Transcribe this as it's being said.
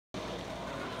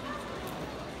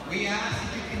We ask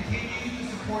that you continue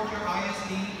to support your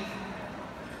ISD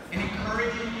and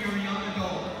encouraging your young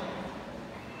adult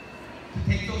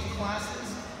to take those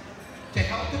classes to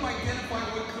help them identify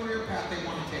what career path they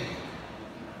want to take.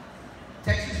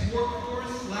 Texas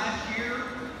Workforce last year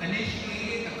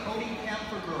initiated a coding camp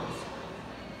for girls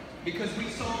because we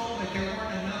saw that there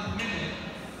weren't enough women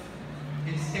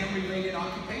in STEM-related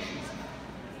occupations.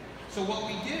 So what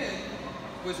we did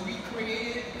was we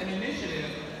created an initiative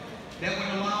that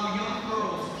would allow young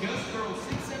girls, just girls,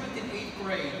 6th, 7th, and 8th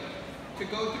grade, to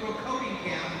go through a coding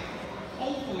camp,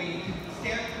 hopefully to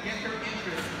get their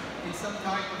interest in some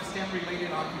type of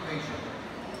STEM-related occupation.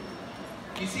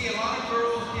 You see, a lot of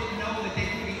girls didn't know that they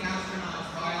could be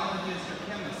astronauts, biologists, or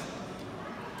chemists.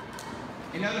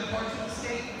 In other parts of the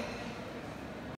state,